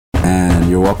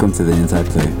You're welcome to the Inside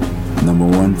Play,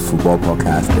 #1 football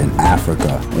podcast in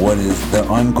Africa. What is the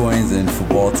ongoings in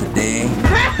football today?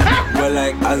 But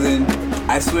as in,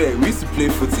 I swear, we used to play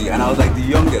footy and I was like the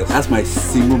youngest. That's my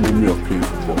single memory of playing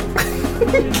football.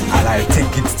 And I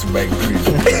take it to my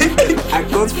grave. I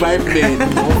got 5 men.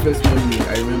 My first memory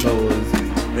I remember was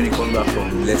when he comes back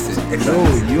from lesson.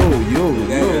 yo.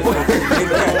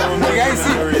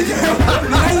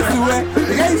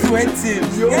 The guy used to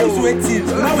wear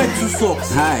teams. But I wear 2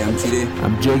 socks. Hi, I'm Chide.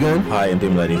 I'm Jagan. Hi, I'm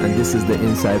Dimladi. And this is the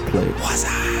Inside Play. What's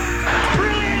up?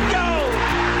 Brilliant goal!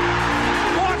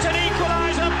 What an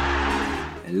equaliser!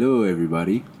 Hello,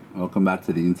 everybody. Welcome back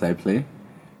to the Inside Play.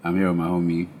 I'm here with my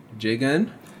homie, Jagan,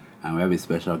 and we have a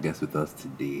special guest with us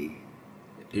today.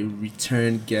 a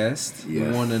return guest, Yes.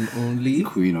 the one and only.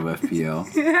 Queen of FPL.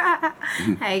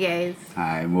 Hi guys.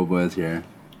 Hi, Mobo is here.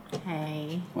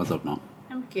 Hey. What's up now?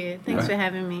 I'm good. Thanks for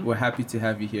having me. We're happy to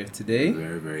have you here today.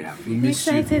 Very, very happy. We I'm miss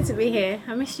you. excited to be here.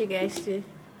 I missed you guys too.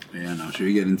 Yeah, now should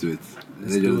we get into it?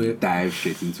 Let's do it. Dive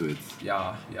straight into it.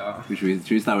 Yeah. Should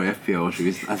we start with FPL? Or should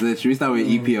we start with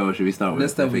EPL? Or should we start with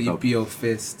Let's start with FA Cup? EPL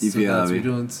first. So EPL, that we abi?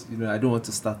 don't, I don't want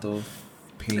to start off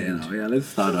pained. Let's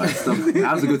start. I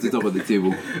have to go to the top of the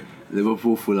table.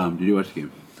 Liverpool, Fulham. Did you watch the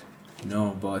game?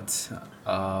 No, but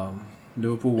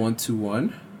Liverpool won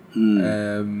 2-1.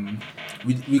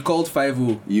 We called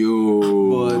 5-0.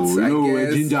 But I we're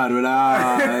guess-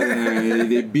 ginger.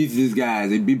 They beat these guys.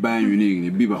 They beat Bayern Munich.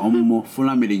 They beat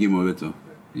Fulham made the game over too.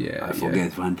 Yeah. I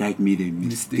forget. Van Dijk made a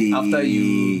mistake. After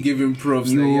you give him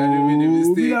props, now you had made a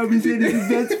mistake. We have been saying he's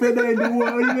the best defender in the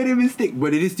world. He made a mistake,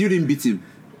 but they still didn't beat him.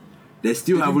 They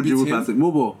still haven't beat dribbled him? past him.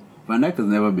 Mobo, Van Dijk has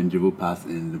never been dribbled past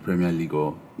in the Premier League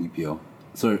or EPL.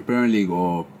 Sorry, Premier League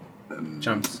or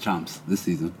Champs this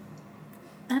season.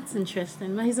 That's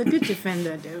interesting. But he's a good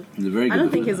defender though. He's a very good I don't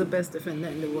think defender. he's the best defender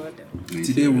in the world though.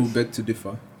 Today we'll beg to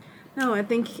differ. No, I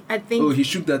think Oh, he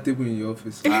shook that table in your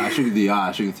office. I shook the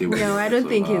table. no, I don't So,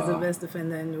 think he's the best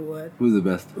defender in the world. Who's the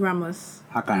best? Ramos.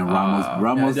 How can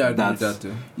Ramos? yeah, I agree with That's that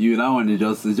too. you. That one is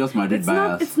just Madrid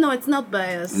bias. It's not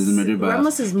bias. It's Madrid bias.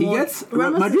 Ramos is more.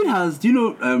 Ramos Madrid has. Do you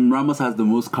know Ramos has the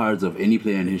most cards of any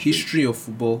player in history? History of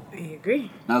football. I agree.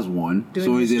 That's one. Doing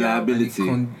So he's a his job. liability.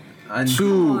 And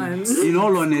Two. on. In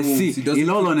all honesty, He doesn't in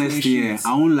all keep clean honesty, sheets.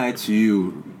 I won't lie to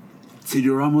you.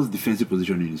 Sergio Ramos' defensive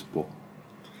positioning is poor.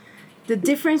 The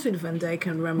difference with Van Dijk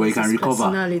and Ramos But he can is recover.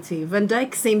 personality. Van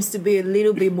Dijk seems to be a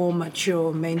little bit more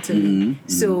mature mentally,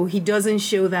 so he doesn't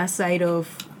show that side of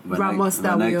Van Dijk- Ramos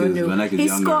that Van we Dijk all is- know. Van Dijk is He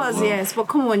younger scores, as well. yes, but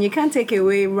come on, you can't take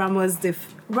away Ramos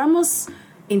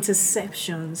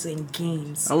interceptions in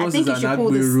games. I Ramos think is you an should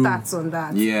pull the Aguero. stats on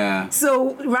that. Yeah.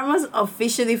 So Ramos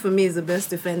officially for me is the best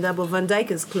defender, but Van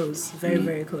Dijk is close, very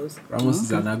very close. Ramos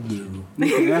is an Aguero.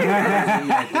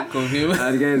 I think of him.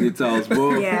 That guy is details.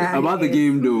 But Yeah, about the he is.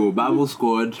 game though, Babel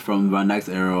scored from Van Dijk's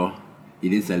error. He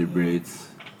didn't celebrate.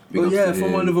 Big Oh, ups yeah, to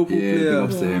former him. Liverpool Yeah, player. big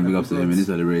ups to him. Big ups to him. He didn't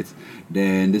celebrate.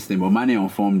 Then this thing, but Mane on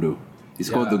form though. He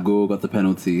scored Yeah. the goal, got the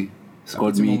penalty.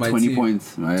 Scored Captain me on my 20 team.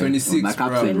 points, right? 26, My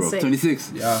captain, bro. 26.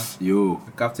 26. Yeah. Yo.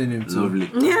 Captain him too. Lovely.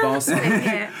 Bouncing.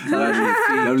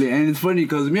 Lovely. And it's funny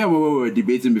because me and Momo were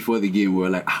debating before the game. We were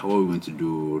like, what are we going to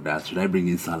do? Should I bring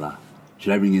in Salah?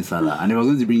 And if I was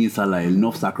going to bring in Salah,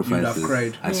 enough sacrifices. You'd have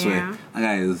cried. I swear. Yeah. That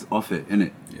guy is off it,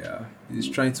 innit? Yeah. He's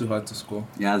trying too hard to score.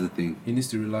 Yeah, that's the thing. He needs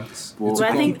to relax. Well, But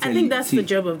I think Tell that's you- the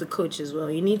job of the coach as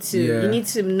well. You need to Yeah. you need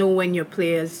to know when your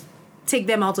players take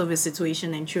them out of a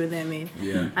situation and throw them in.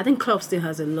 Yeah. I think Klopp still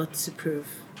has a lot to prove,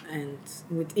 and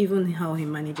with even how he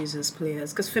manages his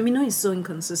players, because Firmino is so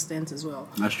inconsistent as well.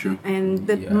 That's true. And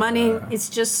the Yeah. money, it's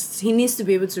just he needs to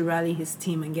be able to rally his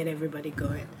team and get everybody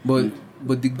going.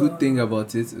 But the good thing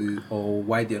about it, is, or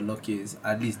why they're lucky, is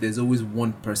at least there's always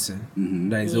one person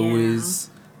that is Yeah. always,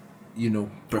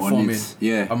 performing it.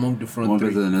 Yeah. among the front One three.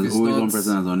 person, there's It's always not one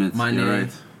person that's on it. Mane, You're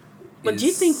right. But do you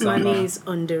it's think Salah. Mane is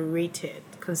underrated,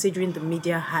 considering the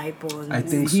media hype on I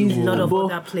think a so. lot of But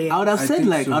other players? I would have I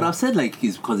said think so.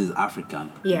 he's because he's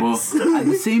African. Yes. But at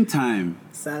the same time,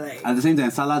 Salah.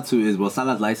 Salah too is, but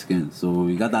Salah's light skin, so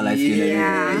you got that light skin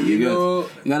Yeah. energy. You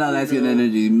got that light skin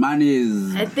energy. Mane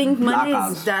is. I think black Mane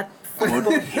as is that. what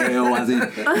the hell was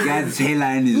it? The guy's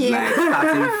hairline is like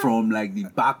starting from like the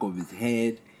back of his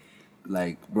head.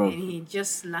 Like, bro. And he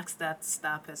just lacks that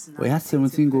star personality. Well, he has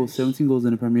 17 goals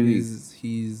in the Premier League.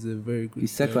 He's a very good.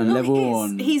 He's second player. level he is.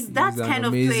 on. He's that He's an kind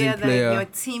of amazing player player. that your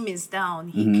team is down.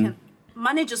 He can.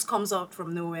 Mane just comes out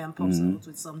from nowhere and pops out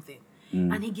with something,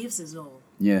 and he gives his all.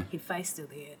 Yeah. He fights till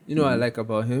the end. You know what I like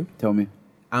about him? Tell me.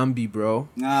 Ambi, bro.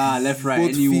 Left, right,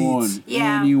 Both anyone. feet.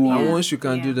 Yeah. Anyone. And once you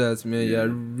can do that, man, you're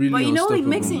really But you know, it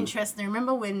makes it unstoppable. interesting.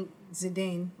 Remember when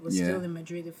Zidane was Yeah. still in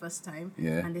Madrid the first time.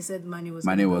 Yeah. And they said Mane was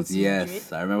Mane gonna go was, to Madrid.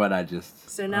 yes. I remember that just.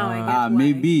 So now I get why.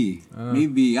 Maybe.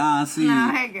 See.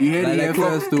 Nah, I get You heard Like, it here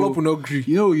first, though. Klopp will not agree.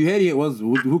 You know, you heard it was,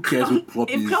 who cares who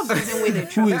Klopp If is? Klopp doesn't win a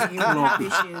trophy, you will have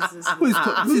issues. Who is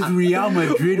Klopp? This is Real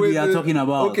Madrid we are talking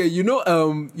about. Okay, you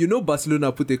know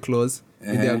Barcelona put a clause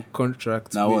in their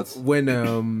contract Now with- when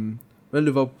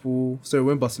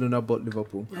Barcelona bought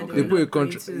Liverpool, Yeah, they they put were a not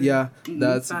going contract. to Yeah,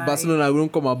 that buy- Barcelona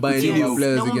won't come and buy any of Coutinho. our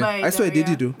players Don't again. buy I swear they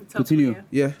Daria, did. top Continue. player.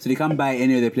 Yeah, So they can't buy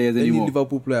any of the players any anymore.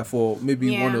 Liverpool player for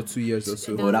maybe Yeah. 1 or 2 years or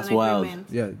so. There was that's an wild. agreement.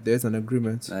 Yeah, there's an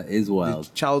agreement. That is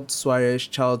wild. Child Suarez,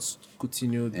 Child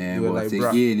Coutinho, they were But like, bruh.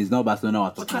 again, it's not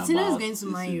Barcelona we're talking Coutinho about. is going to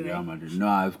Man It's U, Real right? Madrid. No,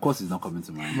 of course he's not coming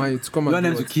to Man U. Man, it's come You want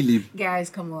and them do to kill him. Guys,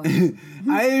 come on.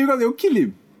 Because they'll kill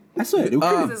him. I swear, they'll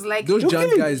kill him. This is like those They'll young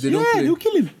kill him. guys, they don't play. They'll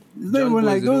kill him. It's not Young even boys,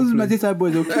 like they don't those play. Manchester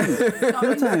boys, they'll kill him.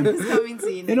 No time. He's coming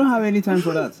to you. They don't have any time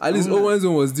for that. At least Owen's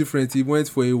one was different. He went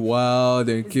for a while,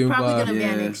 then It's came probably back. going to be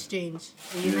an Yeah. exchange.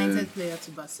 A United player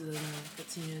to Barcelona,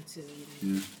 Coutinho to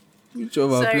United. Which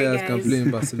of our Sorry, players guys. can play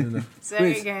in Barcelona?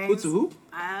 Sorry, guys. Who to who?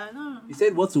 I don't know. You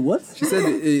said what to what? She said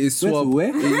a swap,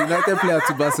 where? a United player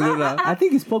to Barcelona. I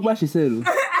think it's Pogba, she said.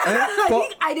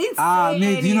 I didn't say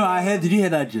Mate, you know, anything. did you hear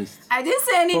that just? I didn't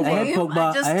say anything. I heard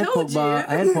Pogba, just I heard told Pogba, you.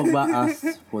 I heard Pogba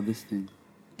asked for this thing.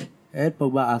 I heard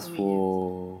Pogba asked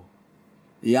for.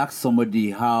 He asked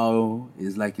somebody how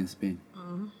it's like in Spain.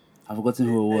 I've forgotten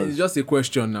who it It's was. just a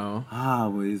question now.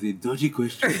 Well, it's a dodgy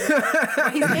question. His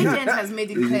agent has made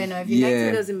it clear now. If Yeah.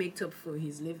 United doesn't make top four,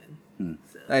 he's leaving.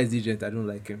 That is agent. I don't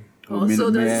like him.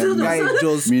 So does Guy is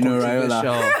just Mino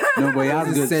controversial. Raiola. No, but he has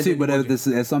Doesn't good. send See, but anybody.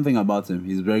 there's something about him.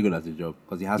 He's very good at his job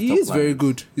because he has. He top is very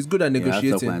clients. good. He's good at has top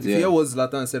negotiating. clients, If you yeah. hear what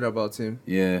Zlatan said about him,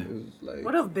 Yeah. it was like,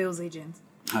 What of Bale's agent?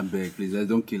 I beg, please, let's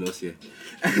don't kill us here.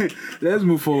 Let's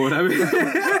move forward. I mean,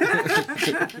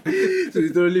 so we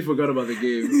totally forgot about the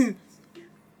game.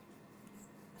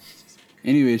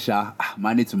 Anyway, Sha,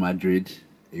 Mane to Madrid.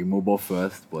 A Mobile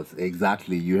first, but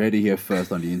exactly, you heard it here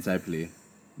first on the inside play.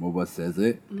 Mobile says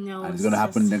it. No, And it's going to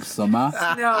happen next summer.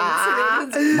 No,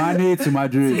 Mane to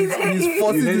Madrid. he's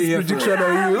forcing You heard it this here prediction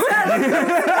on you.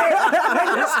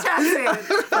 just chatting.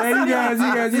 Hey, you guys,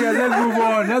 let's move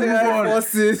on.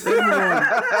 Forces.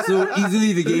 So,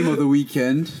 easily the game of the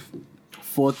weekend.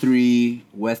 4-3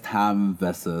 West Ham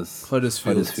versus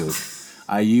Huddersfield.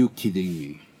 Are you kidding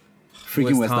me?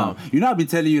 Freaking West West Ham. Ham. You know, I've been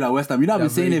telling you that West Ham, you know, I've been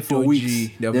They're saying very it for dodgy.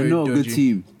 weeks. They're They're very not a good dodgy.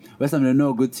 team. West Ham, they're not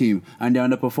a good team. And they're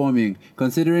underperforming.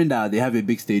 Considering that they have a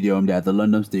big stadium, they're at the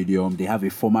London Stadium, they have a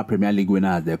former Premier League winner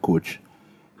as their coach,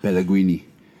 Pellegrini.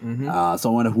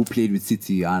 Someone who played with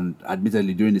City, and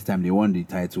admittedly during this time they won the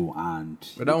title and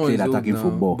But they that one played is old attacking now,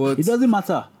 football. but- It doesn't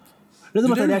matter. It doesn't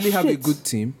Do they matter. really They're have a shit. good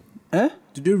team? Eh?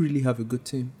 Do they really have a good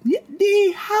team? Yeah,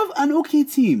 they have an okay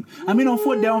team. I mean,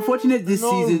 they're unfortunate this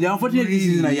season. They're unfortunate this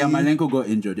season that really. Yarmolenko got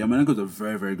injured. Yarmolenko's a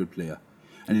very, very good player.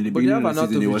 And in the But they beginning have of the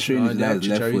season, he was Arnautovic training now, his they have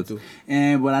left Chicharito. foot.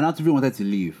 But Arnautovic wanted to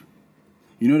leave.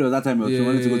 You know, there was that time he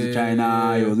wanted to go to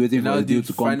China. He was waiting for now his deal did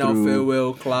to come final through.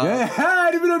 farewell clap. Yeah,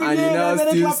 in the middle of the And he game, now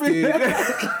they're still clapping.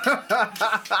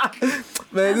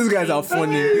 stayed. Man, these guys are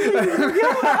funny.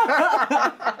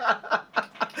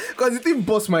 Because the thing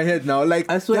bust my head now. Like,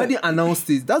 I swear. they hadn't announced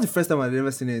it. That's the first time I've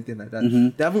ever seen anything like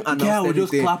that. They haven't announced Yeah, we're anything.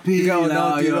 just clapping. The guy was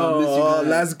now Yo, doing, miss you guys.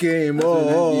 last game. He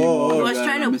was Yeah,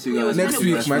 trying I to. miss you he guys. was Next trying to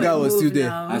week, push my for guy the was move still there.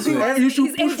 now. I swear. You should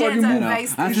His push for the agent move.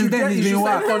 advised And him. since then, he's been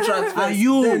what? Contract And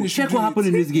you Then you check should what do happened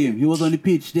in this game. He was on the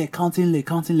pitch there, counting leg,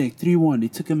 3-1. They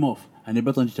took him off, and they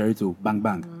brought on Chicharito. Bang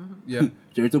bang. Yeah.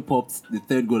 Chicharito popped the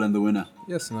third goal and the winner.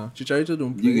 Yes, now. Chicharito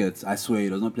don't play. You get? I swear, he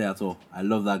does not play at all. I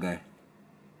love that guy.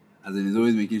 As in, he's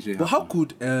always making sure. But how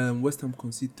could West Ham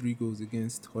concede 3 goals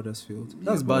against Huddersfield?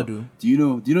 That's bad, though. Do you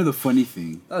know the funny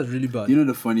thing? That's really bad. Do you know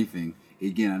the funny thing?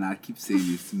 Again, and I keep saying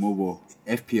this, Mobile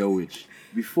FPL witch.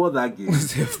 Before that game,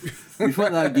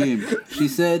 she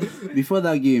said, before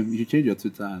that game, you should change your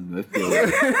Twitter and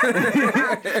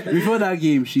FPL. Before that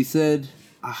game, she said,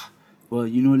 well,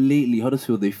 lately,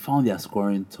 Huddersfield, they found their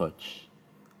scoring touch.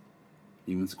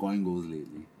 They've been scoring goals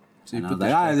lately. So And you I was put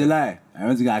like, the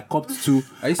it's a lie. I copped two.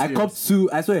 Are you serious?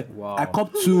 I swear. Wow. I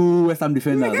copped 2 West Ham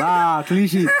defenders. Clean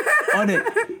sheet. On it.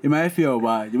 In my FPL,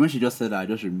 but when she just said that, I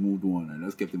just removed one and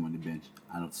just kept him on the bench.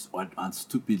 And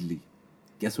stupidly,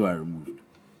 guess who I removed?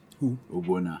 Who?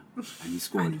 Obona. And he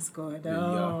scored. And he scored.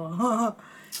 Oh.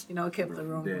 Kept the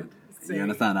wrong Dead. one. You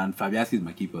understand? And Fabianski is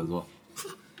my keeper as well.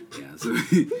 Yeah, so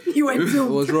He went It to.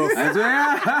 was rough. I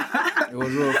swear. It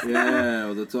was rough. Yeah, it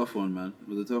was a tough one, man.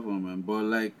 But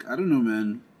I don't know,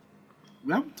 man.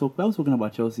 We haven't talking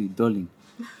about Chelsea, darling.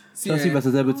 Chelsea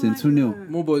versus Everton, 2-0.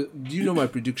 Mo, but do you know my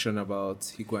prediction about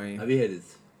Higuain? you heard it?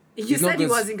 You He's not said he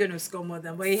gonna wasn't going to score more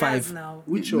than, but he 5. has now.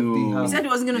 Which of the You have? said he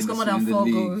wasn't going to score more than 4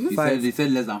 goals. He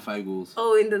said less than 5 goals.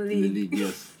 Oh, in the In the league. league,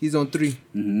 yes. He's on 3.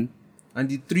 Mm-hmm. And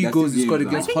the 3 That's goals two he scored games,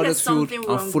 I against think there's Huddersfield something and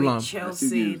wrong Fulham. with Chelsea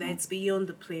games, that's beyond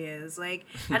the players. Like,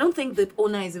 I don't think the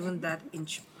owner is even that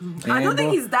I don't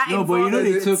think he's that No, but involved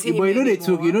in the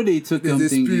team they took There's a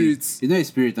something. spirit. It's not a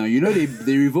spirit now.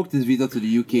 They revoked his visa to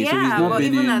the UK, so he's Yeah, not but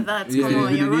been even in. at that, Yeah. come on,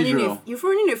 He's been in Israel. you're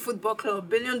running a football club, $1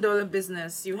 billion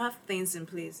business. You have things in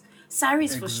place.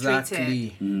 Sarri's frustrated.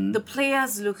 Exactly. The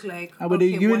players look like. But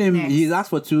they've given what him. next? He's asked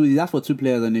for 2. He's asked for 2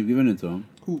 players, and they've given it to him.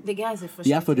 The guys are frustrated.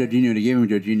 He asked for Jorginho. They gave him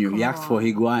Jorginho. He asked for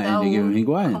Higuain, and they gave him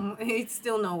Higuain. It's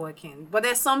still not working. But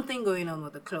there's something going on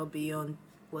with the club beyond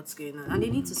what's going on, and they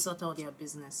need to sort out their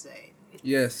business side.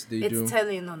 Yes, they do. It's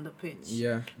telling on the pitch.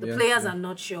 Yeah, The yeah, players yeah. are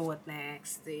not sure what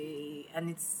next.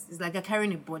 It's like they're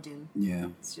carrying a burden. Yeah.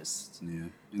 It's just. Yeah.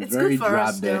 It's good for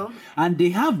us, though. And they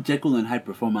have Jekyll and Hyde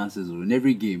performances in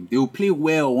every game. They will play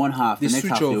well one half, They the next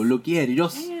switch half they off. will look. Yeah, they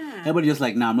just everybody just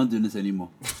like, nah, I'm not doing this anymore.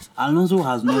 Alonso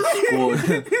has not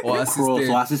scored Or assisted.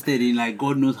 or assisted in like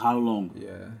God knows how long. Yeah.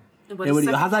 But the Everybody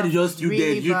second Hazard is half just was you really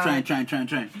there, you bad. try.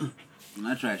 And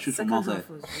I try shoot from Second outside. half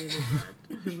was really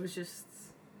bad. It was just.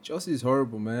 Chelsea is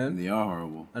horrible, man. They are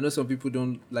horrible. I know some people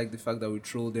don't like the fact that we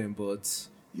troll them, but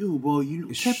Yo, but you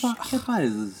Kepa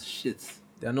is shit.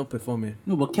 they are not performing.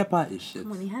 No, but Kepa is shit.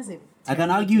 Come on, he has it. I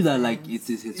can argue that like it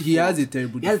is his He fault. has a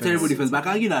terrible He has a defense. terrible defense, but I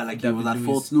can argue that like he was David at Luiz.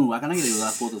 fault. No, I can argue that he was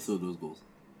at fault of two of those goals.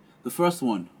 The first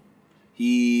one,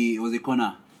 it was a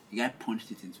corner. The guy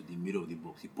punched it into the middle of the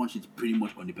box. He punched it pretty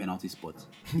much on the penalty spot.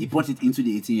 He punched it into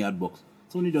the 18-yard box.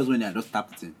 So only just went there, just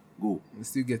tapped it in. Go. I'm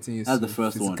still getting used That's to the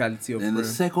first one. physicality of Then the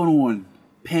Prem. second one,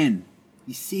 pen.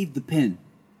 He saved the pen.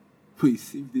 He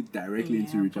saved it directly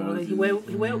into Richarlison.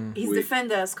 His Wait.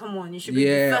 defenders, come on, you should be the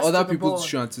Yeah, first other to the people ball.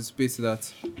 should anticipate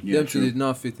that. Yeah, Them true. two did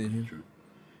not fit in him. True.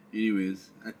 Anyways,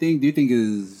 do you think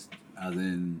is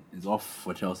off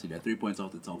for Chelsea? They're 3 points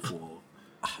off the top 4.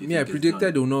 Me, I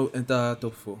predicted they will not enter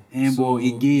top 4. And So, but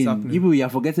it's again, happening. people we are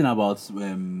forgetting about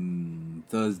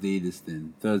Thursday,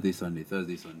 Sunday.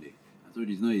 I told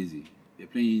you it's not easy. They're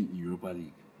playing Europa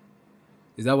League.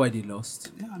 Is that why they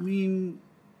lost? Yeah, I mean,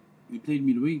 we played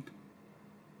midweek.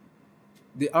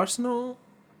 The Arsenal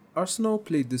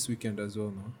played this weekend as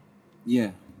well, no?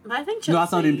 Yeah. But I think Chelsea. No,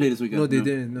 Arsenal didn't play this weekend. No, they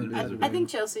didn't. No, they I didn't. think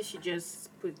Chelsea should just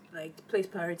place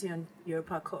priority on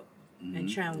Europa Cup and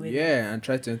try and win. Yeah, and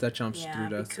try to enter champs Yeah,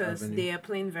 through that because avenue. they are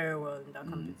playing very well in that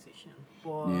competition.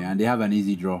 But Yeah, and they have an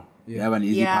easy draw. They have an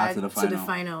easy path to the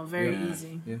final. very Yeah.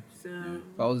 easy. Yeah. So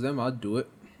If I was them, I'd do it.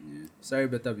 Sorry,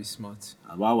 better be smart.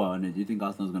 While we're on it, do you think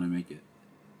Arsenal's going to make it?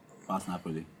 Past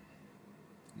Napoli?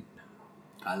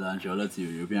 Carlo Ancelotti,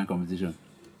 European competition.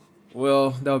 Well,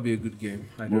 that would be a good game.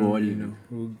 I don't Well, what do really you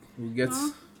know. We'll get.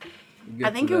 I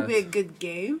think to it'll be a that. good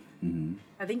game. Mm-hmm.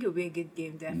 I think it'll be a good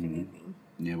game, definitely.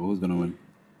 Yeah, but who's going to win?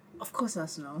 Of course,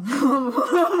 Arsenal.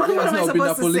 what am I Arsenal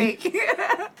beat supposed to Napoli.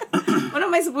 say? What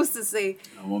am I supposed to say?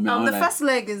 The first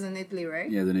leg is in Italy, right?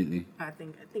 Yeah, definitely. I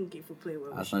think if we play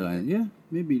well, we Arsenal, should. yeah,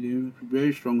 maybe they're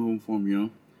very strong home form, you know.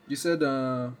 You said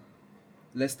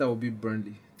Leicester will beat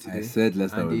Burnley today. I said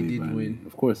Leicester and will they be did Burnley. win.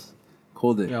 Of course.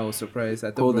 Called it. Yeah, I was surprised. I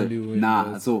thought Called Burnley it. would win.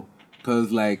 Nah, but- so,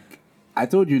 because like, I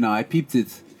told you now, I peeped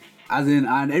it. As in,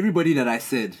 and everybody that I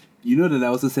said, you know that I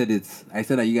also said it. I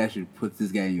said that you guys should put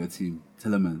this guy in your team,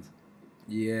 Telemans.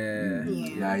 Yeah.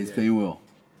 Yeah, he's playing well.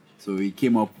 So he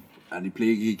came up and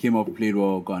he came up, played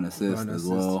well, got an assist Got an as assist.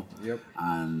 well. Yep.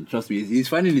 And trust me, he's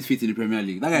finding his feet in the Premier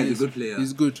League. That guy is a good player.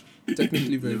 He's good. Technically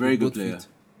He's very, a very good both player. feet.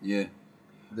 Yeah.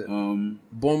 The-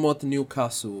 Bournemouth,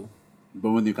 Newcastle,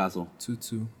 Bournemouth, Newcastle,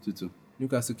 2-2. 2-2.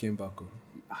 Newcastle came back. Oh.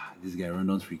 This guy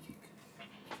Rondon's free kick.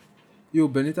 Yo,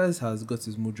 Benitez has got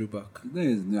his mojo back.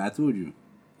 I told you.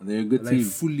 They're a good Like team.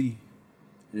 fully.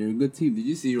 They're a good team. Did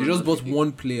you see? They just bought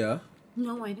one player.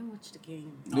 No, I didn't watch the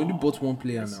game. They only bought one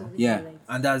player now. Yeah.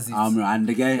 And that's it. And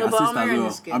the guy No, but assist as Almiron well.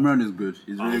 is good. Almiron is good.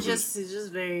 He's very He's good.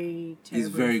 just very terrible He's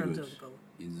very in front good. of the goal.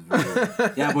 He's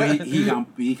very yeah,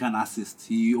 but he can assist.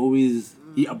 He always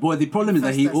but the problem is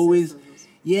that he First always assist.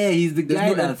 He's the There's guy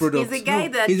no that end product. He's the guy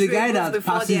that he's the guy dribbles that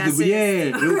before passes the the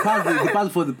assist. he'll pass the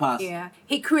pass for the pass. Yeah,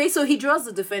 he creates, so he draws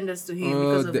the defenders to him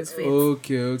because of his feet.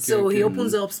 Okay. So okay. he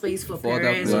opens up space for For other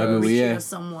Perez players. or Richie Yeah. or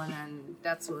someone, and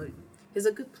that's what. He's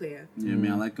a good player. Yeah,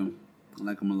 man, I like him. I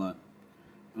like him a lot.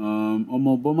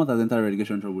 Bournemouth has entered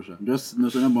relegation trouble. Sha. Just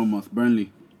not Bournemouth,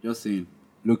 Burnley. Just saying,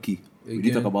 low-key. We did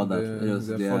Again, talk about that.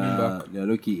 they're falling back. They're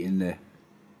low-key in the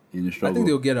I struggle. think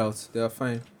they'll get out. They are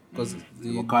fine. Because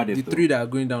Well, Cardiff, the though. three that are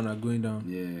going down are going down.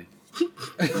 Yeah.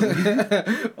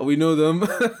 We know them.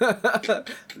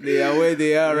 They are where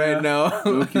they are right now.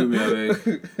 Don't kill me, alright.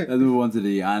 Let's move on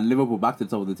to and Liverpool back to the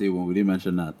top of the table. We didn't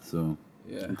mention that, so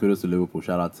Yeah. kudos to Liverpool.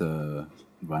 Shout out to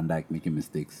Van Dijk making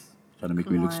mistakes, trying to make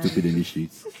me look stupid in the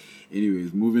streets.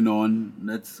 Anyways, moving on.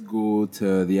 Let's go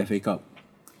to the FA Cup.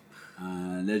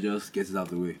 Let's just get it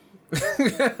out of the way.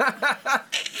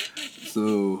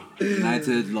 So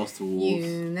United lost to Wolves.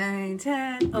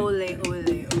 United, ole.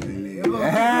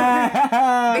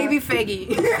 Baby Feggy.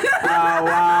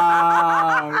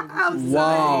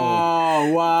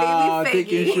 Wow. Baby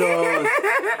Taking Fergie. shots.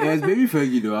 Yeah, it's Baby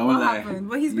Fergie though. I won't What lie. happened?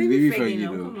 But he's Baby Fergie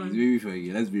now, though. come on. He's Baby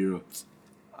Fergie. Let's be real.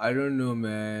 I don't know,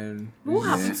 man. What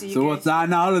happened to you So guys? what's that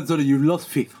now? All of a sudden you've lost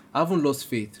faith. I haven't lost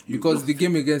faith because the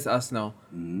game against Arsenal,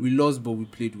 we lost, but we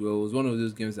played well. It was one of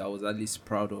those games that I was at least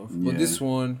proud of. Yeah. But this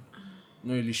one,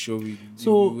 not really sure. We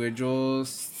were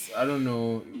just, I don't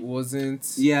know. It wasn't.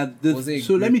 Yeah. wasn't a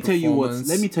So let great me tell you what. performance.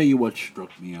 Let me tell you what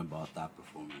struck me about that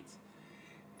performance.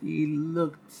 He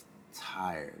looked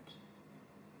tired,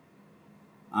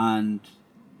 and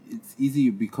it's easy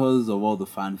because of all the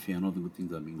fanfare and all the good things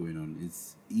that have been going on.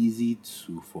 It's easy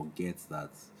to forget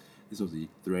that this was a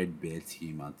threadbare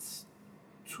team at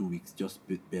 2 weeks,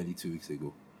 barely 2 weeks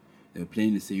ago. They were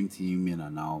playing the same team in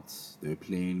and out. They were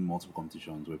playing multiple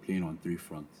competitions. They were playing on 3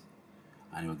 fronts.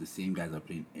 And it was the same guys that were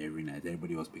playing every night.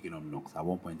 Everybody was picking up knocks. At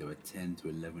one point, there were 10 to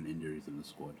 11 injuries in the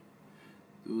squad.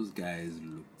 Those guys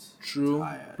looked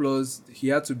tired. Plus, he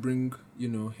had to bring,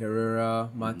 Herrera,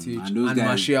 Matic, And those and guys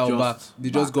Martial back. They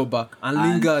just got back. And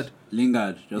Lingard.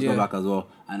 Lingard just Yeah. got back as well.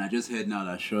 And I just heard now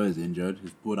that Shaw is injured.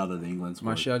 He's pulled out of the England squad.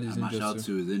 Martial is and injured Martial too.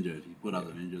 too is injured. He pulled out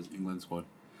of the England squad.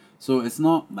 So it's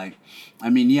not like,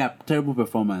 terrible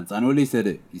performance. And Ole said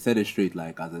it. He said it straight,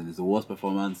 like, as in it's the worst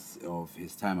performance of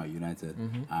his time at United.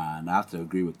 And I have to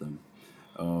agree with them.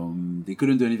 They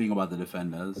couldn't do anything about the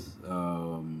defenders.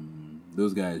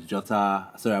 Those guys,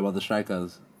 about the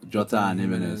strikers, Jota and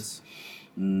Jimenez.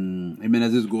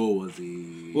 Jimenez's goal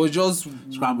was just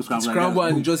scramble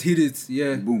and he just hit it.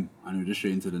 Yeah. boom, and we just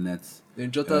straight into the net.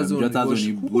 Then Jota's own.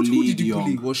 He Who bullied did he Young.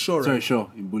 bully? Was Shaw, right? Sorry, Shaw.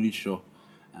 He bullied Shaw,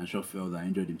 and Shaw fell and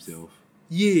injured himself.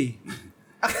 Yeah.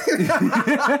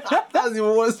 That's the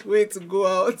worst way to go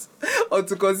out or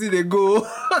to concede a goal.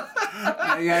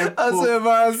 That's so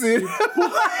embarrassing.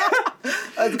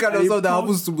 That's the kind of stuff that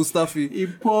happens to Mustafi. He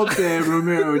popped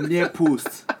Romero near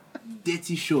post.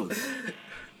 Dirty shot.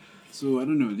 So, I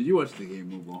don't know. Did you watch the game,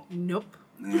 Mobo? Nope.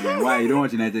 Why? You don't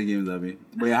watch United games, Abby?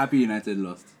 But you're happy United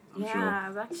lost, I'm Yeah, sure. I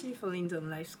was actually following them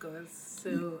live scores,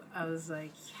 so I was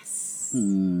like, yes.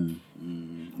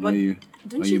 But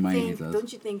don't you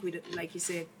think with, like you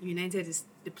said, United is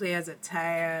the players are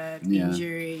tired, Yeah.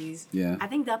 injuries. Yeah. I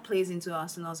think that plays into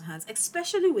Arsenal's hands,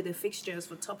 especially with the fixtures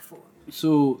for top 4.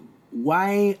 So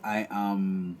why I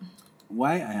am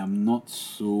not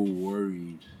so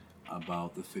worried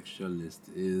about the fixture list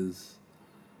is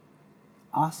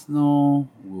Arsenal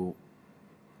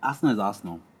is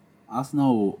Arsenal.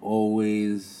 Arsenal will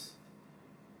always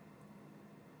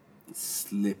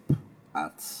slip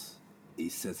at a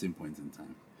certain point in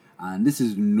time. And this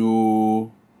is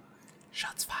no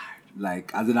Shots fired.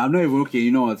 like, as in, I'm not even okay.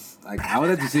 You know what? Like, I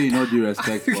wanted to say in all due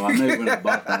respect, but I'm not even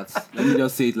about that. Let me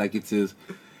just say it like it is.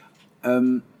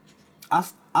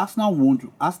 Arsenal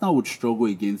would struggle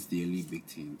against the elite big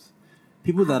teams.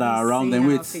 People that are around them.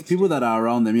 People that are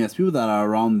around them. Yes, people that are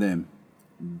around them.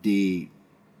 They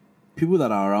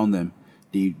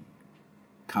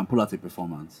can pull out a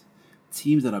performance.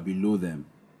 Teams that are below them,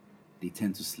 they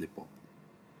tend to slip up.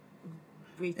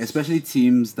 Especially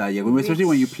teams that especially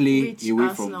when you play away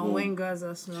from home. Wenger's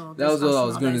Arsenal. That was what I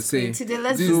was going to say. Today,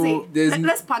 let's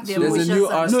pack the there's a emotions. new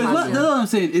and Arsenal. No, it's not. That's what I'm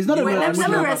saying. It's not about Let me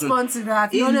Arsenal. respond to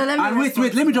that. No, let me And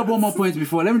wait. Let me drop one more point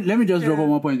before. Let me just drop one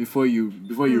more point before you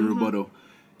rebuttal.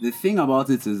 The thing about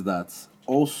it is that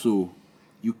also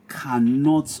you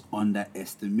cannot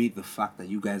underestimate the fact that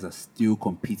you guys are still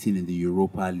competing in the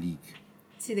Europa League.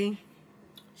 Today,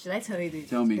 should I tell you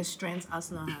the strength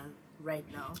Arsenal have right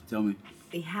now? Tell me.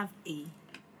 They have a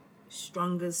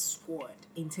stronger squad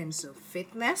in terms of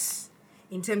fitness,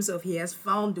 in terms of he has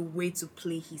found a way to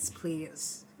play his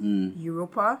players.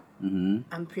 Europa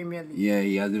and Premier League. Yeah,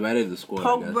 he has divided the squad.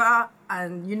 Pogba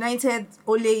and United,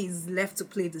 Ole is left to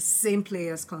play the same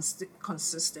players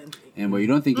consistently. But you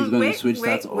don't think he's going to switch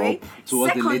that up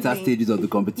towards the later stages of the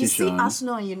competition? You see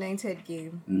Arsenal and United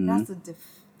game, that's the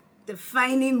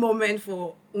defining moment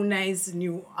for Unai's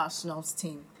new Arsenal's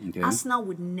team. Okay. Arsenal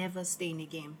would never stay in a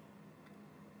game.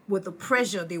 With the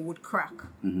pressure, they would crack.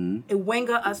 A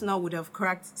Wenger Arsenal would have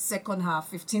cracked second half,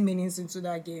 15 minutes into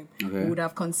that game. Okay. Would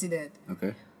have considered.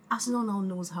 Okay. Arsenal now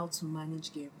knows how to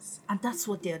manage games, and that's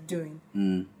what they're doing.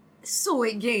 So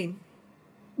again,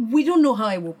 we don't know how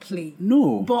it will play.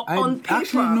 No, but on paper,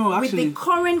 with the actually,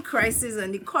 current crisis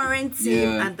and the current team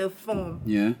and the form,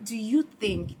 do you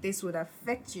think this would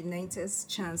affect United's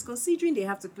chance, considering they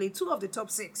have to play 2 of the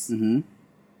top 6 to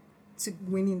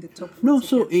win in the top 4? No,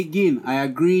 so again, I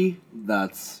agree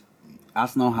that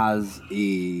Arsenal has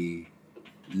a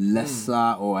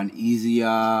lesser or an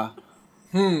easier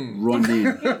running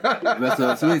versus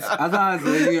Arsenal has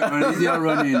an easier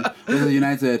running versus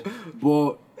United.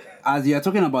 But as you're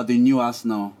talking about the new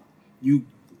Arsenal, you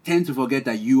tend to forget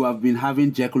that you have been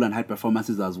having Jekyll and Hyde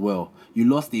performances as well. You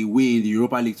lost away in the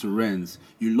Europa League to Rennes.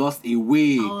 You lost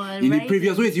away in the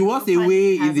previous week. You lost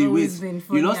away in the week.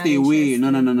 You lost away.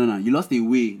 No. You lost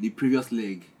away the previous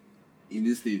leg in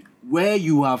this thing. Where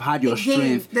you have had your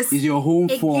strength is your home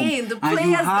form, and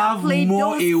you have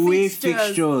more away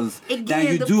fixtures than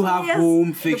you do have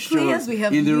home fixtures the players we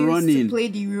have in the used running. to play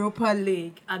the Europa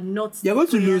League and not. You're going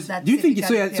to lose. Do you think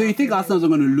so? So you think Arsenal's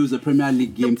going to lose a Premier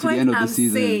League game to the end of the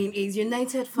season? The point I'm saying is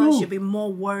United fans should be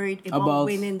more worried about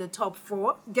winning the top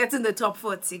 4, getting the top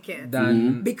 4 ticket,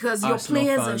 because your Arsenal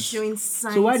players fans are showing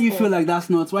signs. So why do you feel like that's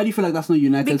not? Why do you feel like that's not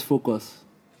United's focus?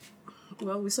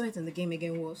 Well, we saw it in the game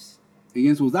against Wolves.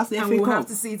 Against Wolves, that's the FA And we'll Cup. have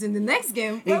to see it in the next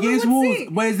game. Against Wolves,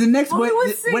 but it's the next when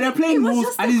they're playing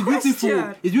Wolves, and it's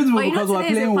beautiful. It's beautiful but because we're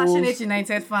playing Wolves. Wolves. Passionate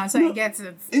United fan, so I get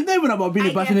it. It's not even about being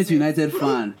a passionate United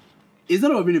fan. It's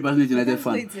not about being a passionate United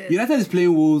fan. United is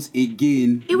playing Wolves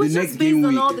again. It was the just next based game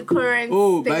on week. all the current.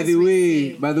 Oh, by the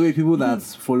way, people that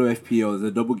follow FPL, it's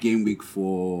a double game week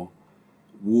for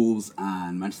Wolves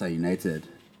and Manchester United.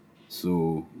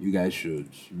 So you guys should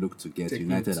look to get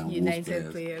United and Wolves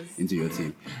players into your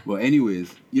team. But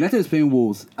anyways, United is playing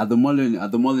Wolves at the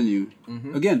Molineux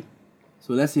again.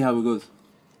 So let's see how it goes.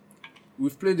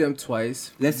 We've played them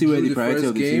twice. Let's see where the priority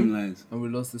of the team lies. And we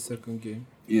lost the second game.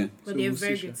 Yeah. But they're a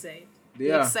very good side.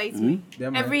 They excite me.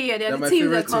 Every year, they're the team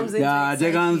that comes in. Yeah,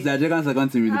 Jegans are going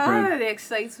to be the Prem. They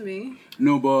excite me.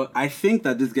 No, but I think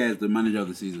that this guy is the manager of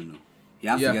the season, though. He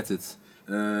has to get it. What's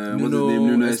his name?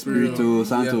 Nuno Espirito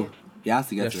Santo. Yeah. He has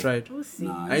to get it. That's right. We'll see.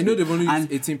 I know they've only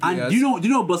used 18 players. And do you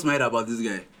know what bust my head about this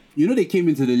guy? You know they came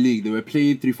into the league, they were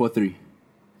playing 3-4-3.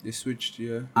 They switched,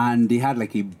 yeah. And they had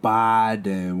like a bad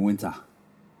winter.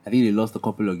 I think they lost a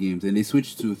couple of games. And they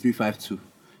switched to 3-5-2.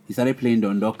 He started playing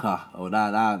Dondoka. Oh,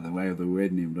 that's the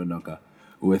weird name, Dondoka.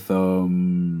 With,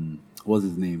 what's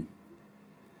his name?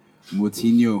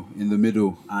 Moutinho in the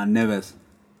middle and Neves.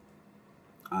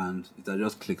 And it had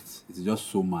just clicked. It's just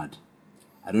so mad.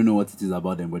 I don't know what it is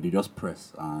about them, but they just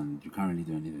press and you can't really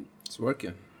do anything. It's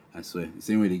working. I swear. The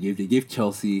same way they gave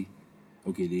Chelsea.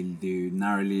 Okay, they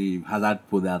narrowly Hazard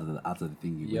put that out of the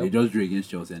thing. Yep. They just drew against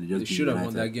Chelsea and they just They should have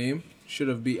won that game. Should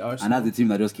have beat Arsenal. And that's the team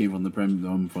that just came from the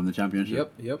from the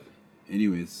championship. Yep.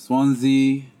 Anyways,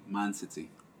 Swansea, Man City.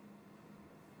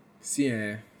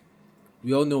 See,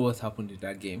 we all know what happened in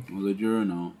that game. It was a draw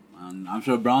now. And I'm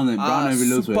sure Brown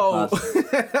envelopes were passed.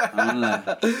 I'm like,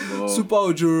 Super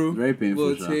Ojuro. Very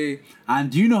painful. But hey. And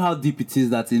do you know how deep it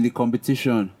is that in the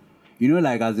competition, you know,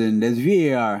 like as in there's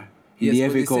VAR in the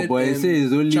FA Cup, but it says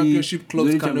it's only championship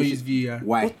clubs cannot use VAR.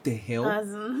 Why? What the hell?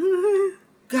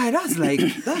 Guy, that's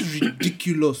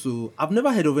ridiculous. So I've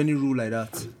never heard of any rule like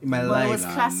that in my life. It was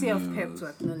classy of Pep to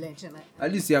acknowledge it.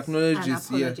 At least he acknowledged and it.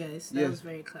 apologized. That was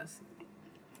very classy.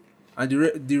 And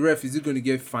the ref, is he going to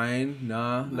get fined?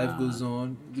 Nah. Life goes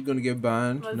on. Is he going to get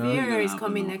banned? But Nah. VAR is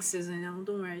coming next season now.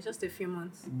 Don't worry, just a few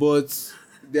months. But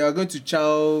they are going to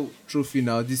chow trophy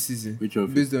now this season. Which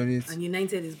trophy? Based on it. And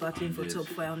United is battling for top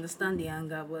 4. I understand the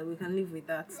anger, but we can live with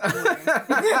that.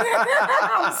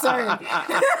 I'm sorry.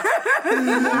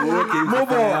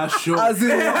 Mobo, as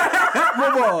in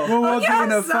Mobo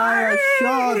giving a fire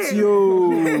shot,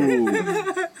 yo.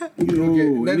 Okay,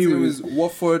 next game is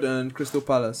Watford and Crystal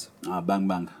Palace.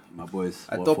 Bang, my boys.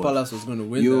 I thought Palace was going to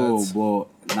win that.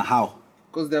 But now how?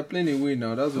 Because they're playing away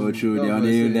now. That's what. Oh, true.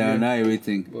 They are now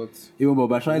waiting. But even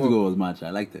Batshuayi's goal was match. I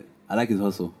liked it. I like his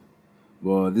hustle.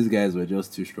 But these guys were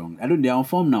just too strong. They're on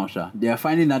form now, Sha. They are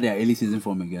finding out their early season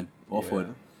form again.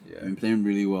 Watford. Yeah. They've been playing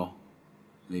really well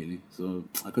lately. So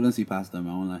I couldn't see past them.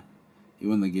 I won't lie. He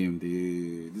won the game.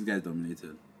 These guys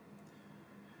dominated.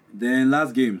 Then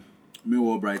last game,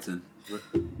 Millwall Brighton.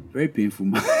 Very painful.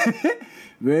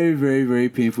 Very, very, very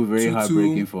painful. Very 2-2.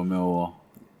 heartbreaking for Millwall.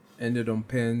 Ended on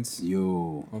pens.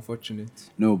 Yo. Unfortunate.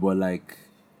 No, but like.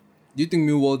 Do you think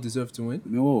Millwall deserve to win?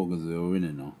 Millwall was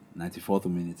winning now. 94th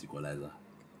minute equalizer.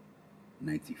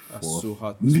 94th That's so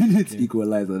hard. minute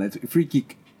equalizer. Free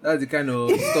kick. That's the kind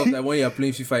of stuff that when you're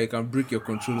playing FIFA, you can break your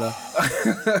controller.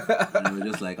 And we're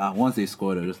just like, once they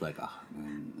scored, they're just like,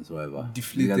 man, whatsoever.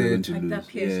 Deflated. You guys are going to Like that lose.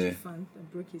 PSG Yeah. fan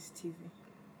that broke his TV.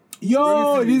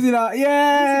 Yo, you see that?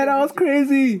 Yeah, that was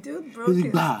crazy. Dude broke He was his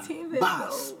like, bah, TV, bah,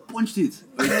 bro. punched it.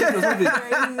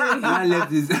 And I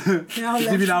left his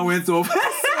TV now went off.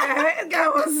 That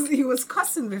guy he was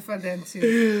cussing before then too.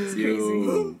 It's crazy.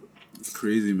 Yo, it's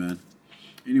crazy, man.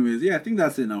 Anyways, yeah, I think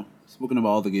that's it now. Spoken about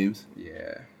all the games.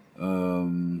 Yeah.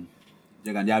 Jagan,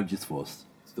 you have just first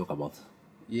to talk about.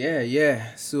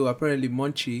 Yeah. So apparently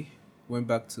Monchi went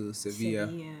back to Sevilla.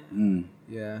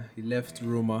 Yeah, he left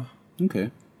Roma.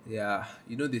 Okay. Yeah,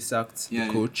 they sacked Yeah,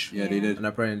 the coach. Yeah, they did. And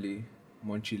apparently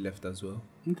Monchi left as well.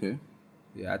 Okay.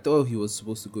 Yeah, I thought he was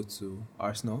supposed to go to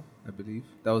Arsenal, I believe.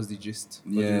 That was the gist.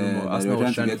 of the Yeah, rumor. they Arsenal were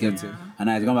was trying to get him. him. And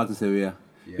now he's gone back to Sevilla.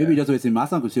 Yeah. Maybe just wait him.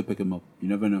 Arsenal could still pick him up. You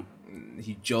never know.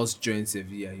 He just joined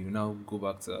Sevilla. You now go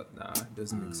back to it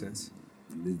doesn't make sense.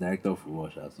 This director of football,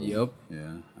 so. Yep.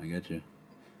 Yeah, I get you.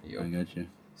 Yep. I get you.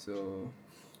 So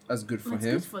that's good for It's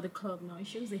him. good for the club now. It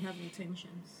shows they have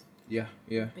intentions. Yeah.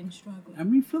 Been struggling. I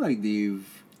mean, I feel like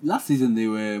last season they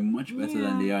were much better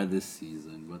than they are this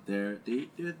season, but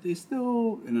they're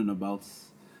still in and about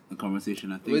the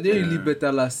conversation. I think. Were they really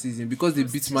better last season because they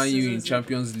beat Man U in seasons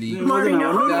Champions League?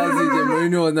 Mourinho. That's it. The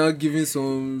Mourinho was now giving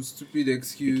some stupid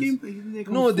excuse.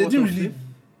 No, they didn't really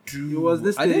do. It was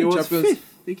this I thing. think It was Champions. fifth.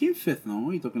 They came fifth now.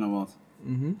 What are you talking about?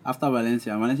 Mm-hmm. After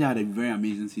Valencia had a very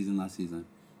amazing season last season.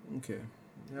 Okay,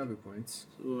 you have a point. So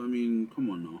I mean, come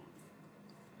on now.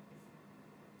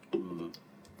 Let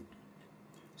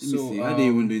me see. How are they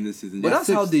even doing this season? But They're that's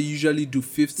how sixth. they usually do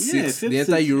fifth, Yeah, sixth. fifth, They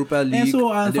enter sixth. Europa League. And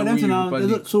so and for then them win to now, Europa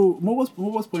League. so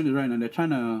Mobo's point is right now. They're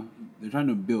trying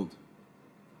to build.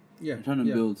 Yeah, They're trying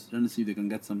to build, trying to see if they can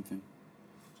get something.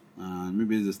 And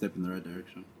maybe it's a step in the right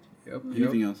direction. Yep.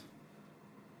 Anything else?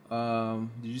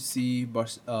 Did you see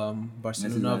Barcelona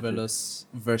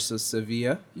versus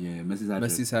Sevilla? Yeah,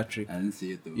 Messi's hat trick. hat-trick. I didn't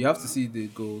see it though. You have to see the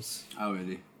goals. How are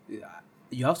they?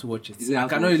 You have to watch it. Is it I how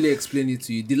to cannot watch? really explain it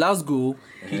to you. The last goal,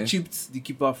 Uh-huh. he chipped the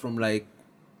keeper from like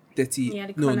 30. Yeah,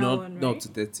 the No, corner not one, not right? up to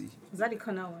 30. Is that the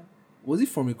corner one? Was it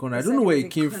from a corner? I He don't said know it where was it a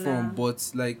came corner. from,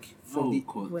 but like from the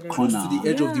Whatever. close corner. to the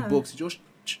edge of the Yeah. box, he just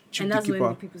chipped And the that's when the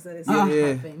keeper. people started Ah. saying Yeah.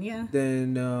 what happened. Yeah.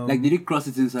 Then Like, did he cross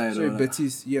it inside? sorry, or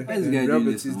Betis. Yeah, Why is the guy Real doing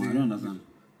this Betis. now? I They- don't understand.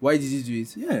 Why did he do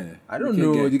it? Yeah. I don't Okay,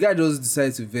 know. guy. The guy just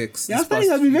decided to vex. Yeah, this I thought past he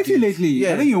has been few vexing days. lately.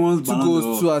 Yeah, I think he wants 2 Ballon goals,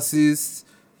 d'Or. 2 assists.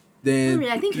 Then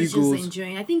I think 3 he's goals. just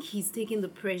enjoying. I think he's taking the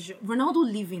pressure. Ronaldo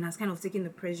leaving has kind of taken the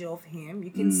pressure off him.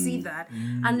 You can see that.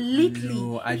 And lately,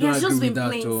 No, I he don't has just agree been with that,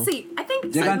 playing. though. See, I think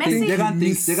Jagan Messi.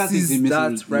 thinks he misses misses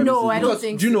that rivalry. No, I don't Because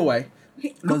think do you so. know why?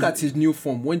 Look at his new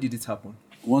form. When did it happen?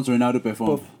 Once Ronaldo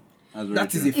performed. That's very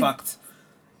That is true. a fact.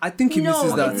 I think he No,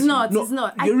 misses that. it's not, it's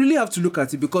not. You really have to look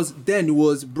at it because then it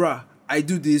was, bruh, I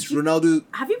do this. Ronaldo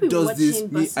Have you been does watching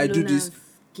this. Me, I do this. Barcelona's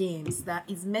games? That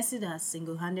it's Messi that has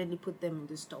single-handedly put them in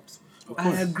the stops.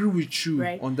 I agree with you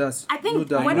Right. on that. I think no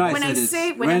doubt. when- You know, I said it.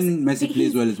 say- when Messi he-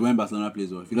 plays well is when Barcelona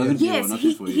plays well. If he doesn't play well, Yes,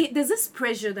 nothing's for you. there's this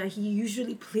pressure that he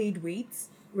usually played with,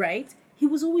 right? He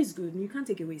was always good, and you can't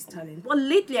take away his talent. But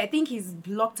lately, I think he's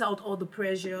blocked out all the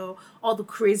pressure, all the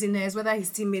craziness, whether his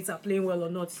teammates are playing well or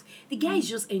not. The guy is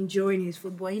just enjoying his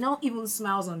football. He now even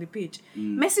smiles on the pitch.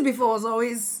 Messi before was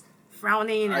always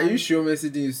frowning. Are you sure Messi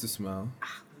didn't used to smile?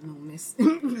 No, Messi.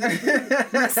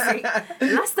 Messi.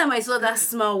 Last time I saw that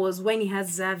smile was when he had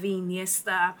Xavi,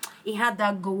 Iniesta. He had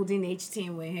that golden age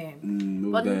team with him.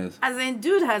 Those But guys. as in,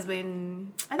 dude has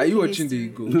been. I Are think you he watching needs the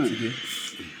to- goal today?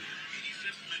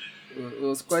 It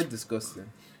was quite disgusting.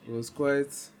 It was quite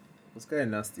a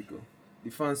nasty goal. The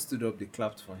fans stood up, they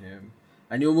clapped for him,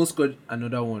 and he almost got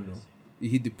another one. No, he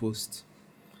hit the post.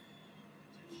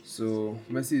 So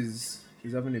Messi is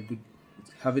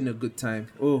having a good time.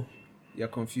 Oh, you're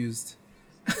confused.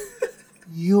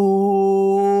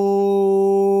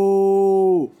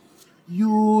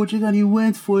 Yo, Jagan, he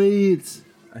went for it.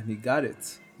 And he got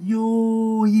it.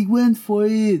 Yo, he went for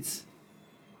it.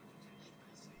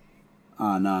 No.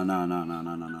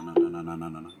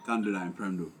 Can't do that in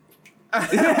Prem though.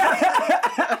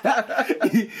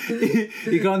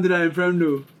 He can't do that in Prem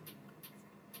though.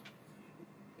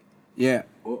 Yeah,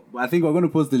 I think we're going to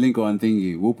post the link on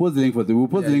thingy. We'll post the link for the Yeah,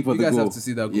 goal. you guys have to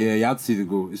see that goal. Yeah, you have to see the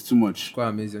goal. It's too much. Quite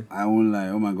amazing. I won't lie.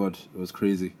 Oh my god, it was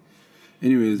crazy.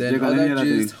 Anyways, Then Jagan, any other other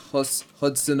gist, thing?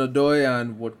 Hudson Odoi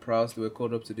and Ward Prowse, they were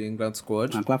called up to the England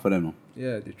squad. And clap for them, no?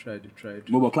 Yeah, they tried.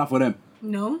 Mobo, clap for them.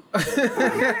 No.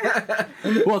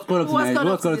 What's called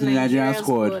up to the Nigerian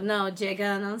squad? No,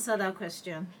 Jagan, answer that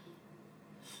question.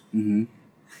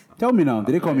 Tell me now,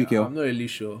 did they call Mikel? I'm not really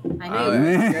sure. I know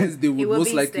Guess they It would will most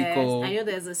be likely Stairs. call. I know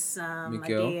there's a Sam,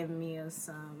 Mikel. Adeyemi or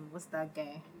Sam. What's that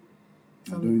guy?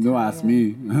 Don't ask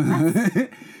me.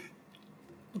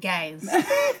 Guys,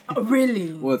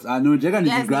 really? What? I know Jegan is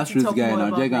Guys the need to grassroots talk guy more now.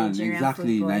 about Jegan, Nigerian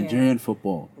exactly. football here. Nigerian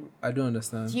football. I don't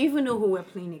understand. Do you even know who we're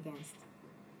playing against?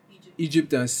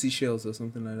 Egypt and Seychelles or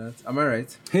something like that. Am I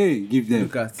right? Hey, give them.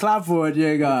 Look at- Clap for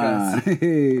Jegan.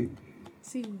 Hey.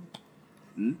 See,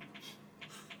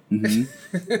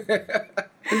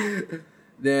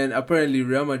 Then apparently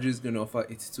Real Madrid is going to offer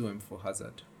 82M for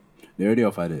Hazard. They already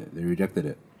offered it. They rejected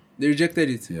it. They rejected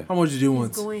it. Yeah. How much do they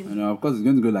want? he's going. And of course, it's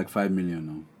going to go like 5 million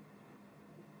now.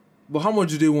 But how much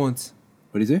do they want?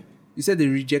 What did you say? You said they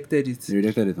rejected it. They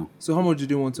rejected it now. So how much do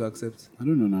they want to accept? I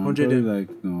don't know now. 100 Probably M.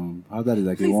 like, no. Hazard is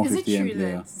like a Please, is it 150 M true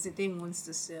player. that Zidane wants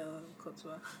to sell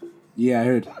Courtois? Yeah, I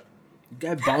heard. The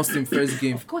guy bounced him first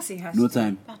game. Of course he has No to.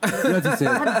 time. You know what he said?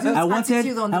 That dude's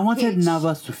attitude on the I wanted pitch.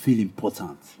 Navas to feel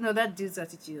important. No, that dude's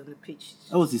attitude on the pitch.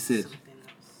 That was what he said. Something else.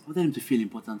 I wanted him to feel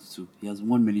important too. He has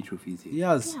won many trophies here.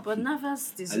 Yes. Yeah, but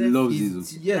Navas I deserves love He's-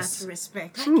 Zizou. Yes. that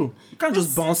respect. True. You can't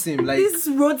just bounce him like. These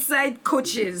roadside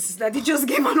coaches that they just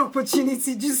gave an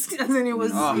opportunity, just as in it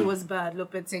was bad.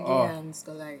 Lopetegui and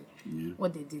Scolari,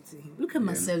 what they did to him. Look at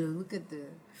Marcelo. Look at the.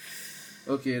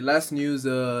 Okay, last news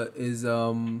is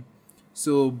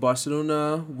so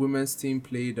Barcelona women's team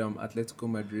played Atletico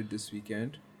Madrid this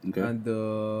weekend. Okay. And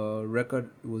the record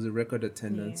was a record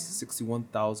attendance, Yeah.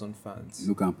 61,000 fans.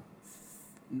 Nou camp.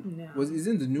 No. Was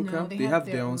in the new No, camp? they They have have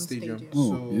their their own own stadium. stadium.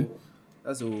 Oh, So yeah.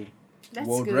 that's a That's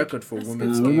world good. record for That's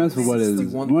women's good. games. Women's football is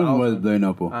 61,000. blowing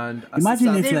up. Oh. And Imagine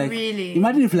assistant- if Is it like really?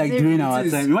 imagine if like Is it during really? our It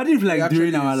is. time. Imagine if It like actually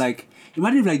during our is. like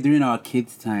imagine if like during our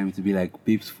kids' time to be like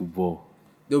babes football.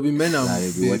 There'll be men and That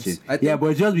they'll be babes. watching. I think, Yeah, but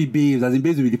it'll just be babes. As in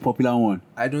babes will be the popular one.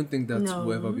 I don't think that No.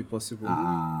 will ever be possible.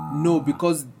 Ah. No,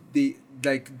 because they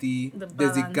like there's a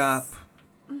balance. gap.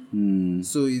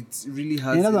 So it's really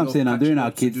hard. Yeah, that's what I'm saying. Now during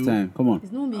our kids' time. Come on.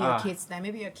 It's not maybe your kids' time.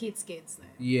 Maybe your kids' kids' time.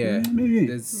 Yeah, Maybe.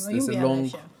 there's Well, you'll a be long,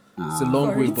 alive, Sha. it's a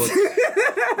long way, but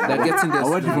they're getting there I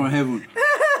watch it from heaven.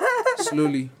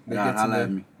 slowly. They're Yeah, getting I there.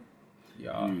 like me.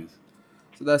 Yeah. Anyways.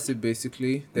 So that's it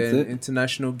basically. That's Then it?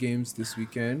 international games this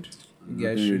weekend. You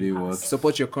guys Nothing should really works.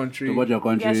 support your country. Support your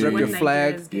country. Yeah, Rep your when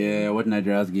flag. Nigeria's game. Yeah, what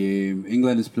Nigeria's game.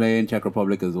 England is playing Czech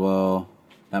Republic as well.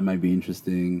 That might be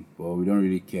interesting, but we don't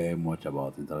really care much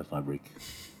about international break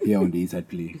here on the Inside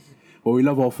Play. But we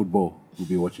love all football. We'll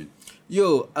be watching.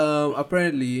 Yo,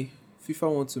 apparently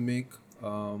FIFA want to make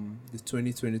the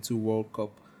 2022 World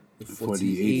Cup the For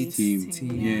the 48th eighth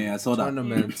team. Yeah, I saw that.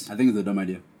 tournament. I think it's a dumb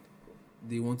idea.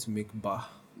 They want to make Bah.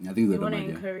 I think it's They a dumb want to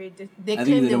idea. encourage. They I think claim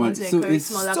they they don't want to want- so encourage it's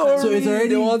smaller so countries. it's already-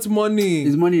 They want money.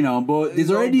 It's money now, but it's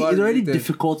all already validated.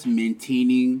 difficult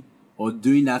maintaining or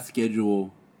doing that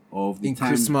schedule of the in time.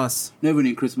 Christmas. Not even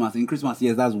in Christmas. In Christmas,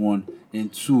 yes, that's one.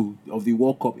 And two of the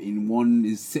World Cup in one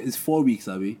is 4 weeks,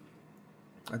 Abi.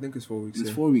 I think it's 4 weeks. It's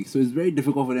yeah. 4 weeks, so it's very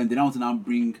difficult for them. They don't want to now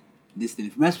bring this thing.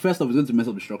 First off, it's going to mess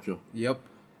up the structure. Yep.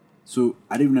 So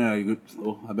I didn't even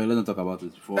know. I better let them talk about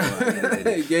it before.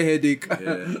 Get headache.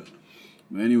 Yeah.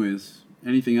 But anyways,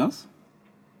 anything else?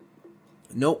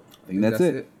 Nope. I think that's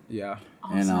it. Yeah.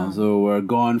 And Awesome. so we're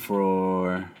gone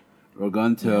till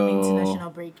International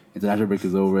break. international break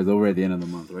is over. It's over at the end of the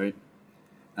month, right?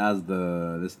 That's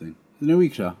this thing. It's in a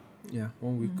week, Sha. Yeah.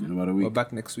 1 week. In about a We're week.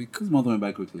 back next week. This month went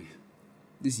by quickly.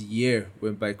 This year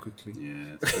went by quickly.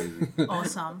 Yeah, it's crazy.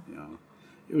 Awesome. Yeah.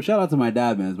 Yo, shout out to my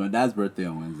dad, man. It's my dad's birthday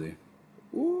on Wednesday.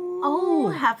 Oh,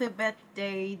 happy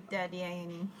birthday, Daddy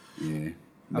Aini. Yeah.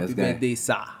 Happy Best guy. birthday,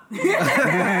 sir. You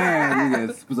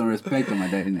guys put some respect on my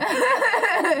dad.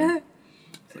 innit?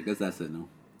 So I guess that's it now.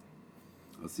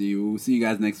 We'll see you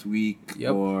guys next week.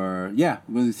 Yep. Or yeah,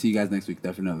 we're gonna see you guys next week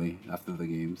definitely after the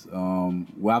games.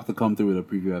 We'll have to come through with a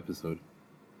preview episode.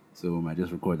 So we might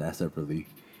just record that separately.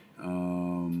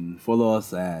 Follow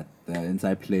us at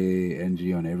Inside Play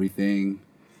NG on everything.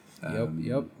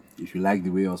 Yep. If you like the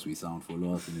way us we sound,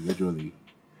 follow us individually.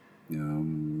 You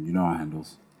know our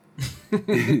handles.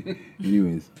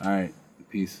 Anyways, all right.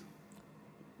 Peace.